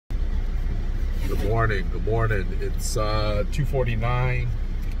Good morning. Good morning. It's 2:49,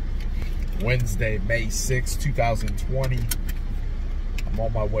 Wednesday, May 6, 2020. I'm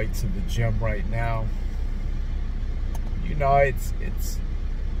on my way to the gym right now. You know, it's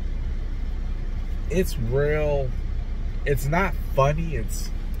real. It's not funny.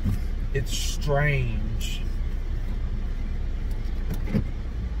 It's strange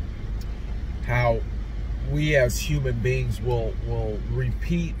how we as human beings will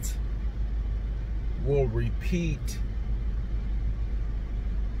repeat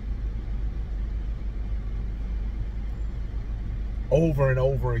over and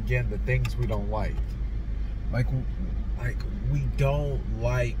over again the things we don't like. Like we don't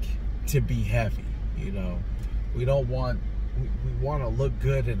like to be heavy, you know. We don't want, we want to look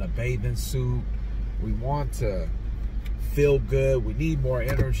good in a bathing suit. We want to feel good. We need more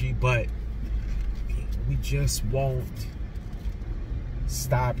energy, but we just won't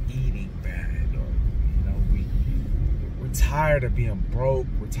stop eating bad. Or, you know, we're tired of being broke.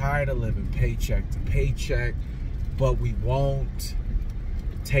 We're tired of living paycheck to paycheck, but we won't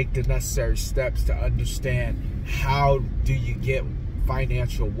take the necessary steps to understand how do you get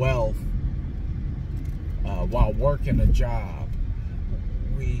financial wealth while working a job.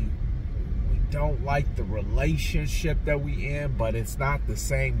 We don't like the relationship that we in, but it's not the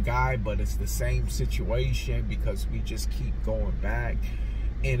same guy, but it's the same situation because we just keep going back.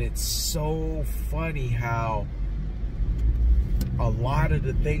 And it's so funny how a lot of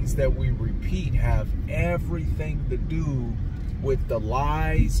the things that we repeat have everything to do with the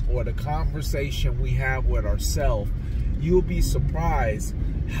lies or the conversation we have with ourselves. You'll be surprised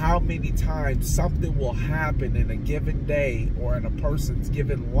how many times something will happen in a given day or in a person's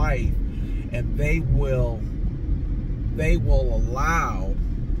given life, and they will allow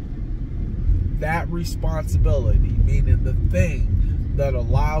that responsibility, meaning the thing that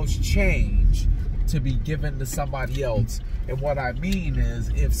allows change, to be given to somebody else. And what I mean is,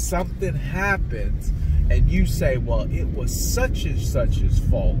 if something happens and you say, well, it was such and such's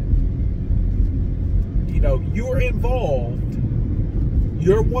fault, you know, you're involved,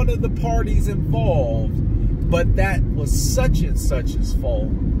 you're one of the parties involved, but that was such and such's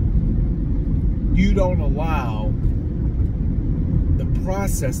fault. You don't allow the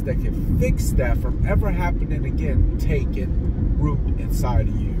process that can fix that from ever happening again taking root inside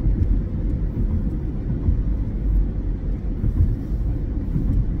of you.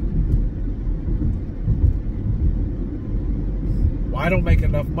 Well, I don't make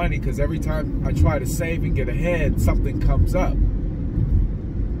enough money because every time I try to save and get ahead, something comes up.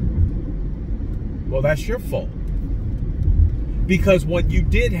 Well, that's your fault. Because when you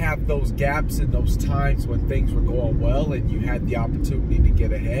did have those gaps and those times when things were going well and you had the opportunity to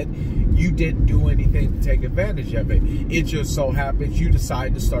get ahead, you didn't do anything to take advantage of it. It just so happens you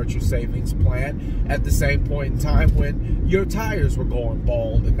decided to start your savings plan at the same point in time when your tires were going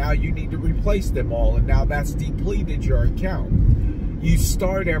bald, and now you need to replace them all, and now that's depleted your account. You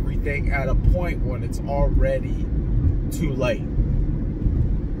start everything at a point when it's already too late.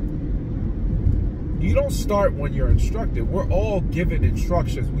 You don't start when you're instructed. We're all given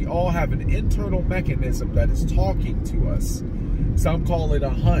instructions. We all have an internal mechanism that is talking to us. Some call it a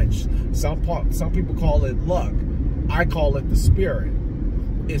hunch. Some people call it luck. I call it the spirit.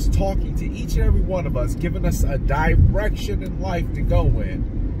 It's talking to each and every one of us, giving us a direction in life to go in.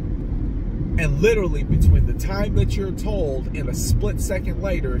 And literally between the time that you're told and a split second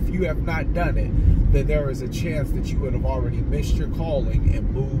later, if you have not done it, then there is a chance that you would have already missed your calling and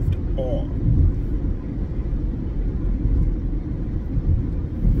moved on.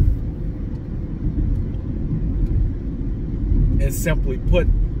 And simply put,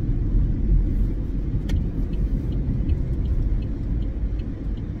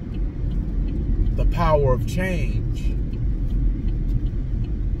 the power of change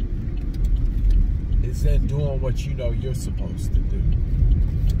is in doing what you know you're supposed to do.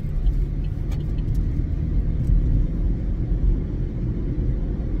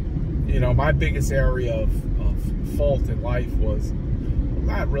 You know, my biggest area of fault in life was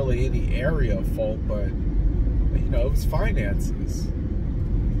not really any area of fault, but you know, it was finances.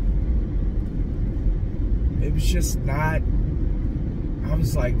 It was just not, I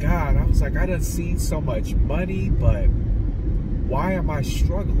was like, God, I done seen so much money, but why am I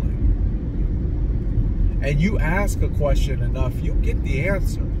struggling? And you ask a question enough, you'll get the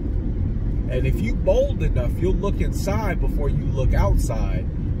answer. And if you bold enough, you'll look inside before you look outside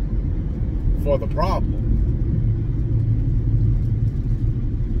for the problem.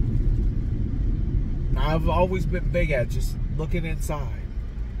 I've always been big at just looking inside.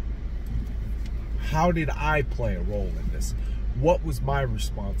 How did I play a role in this? What was my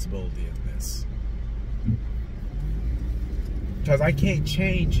responsibility in this? Because I can't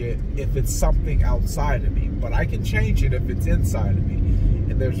change it if it's something outside of me, but I can change it if it's inside of me.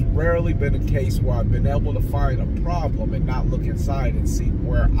 And there's rarely been a case where I've been able to find a problem and not look inside and see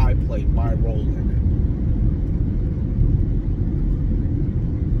where I played my role in it.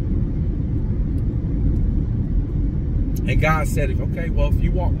 And God said, okay, well, if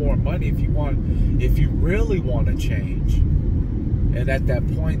you want more money, if you really want to change, and at that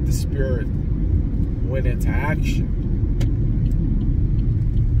point the Spirit went into action.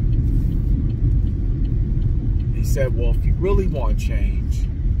 He said, well, if you really want change,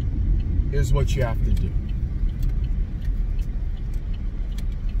 here's what you have to do.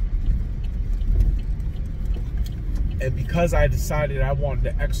 And because I decided I wanted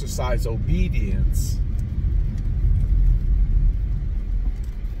to exercise obedience,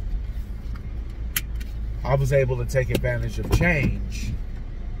 I was able to take advantage of change,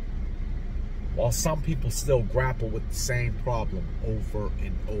 while some people still grapple with the same problem over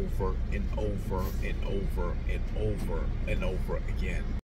and over and over and over and over and over again.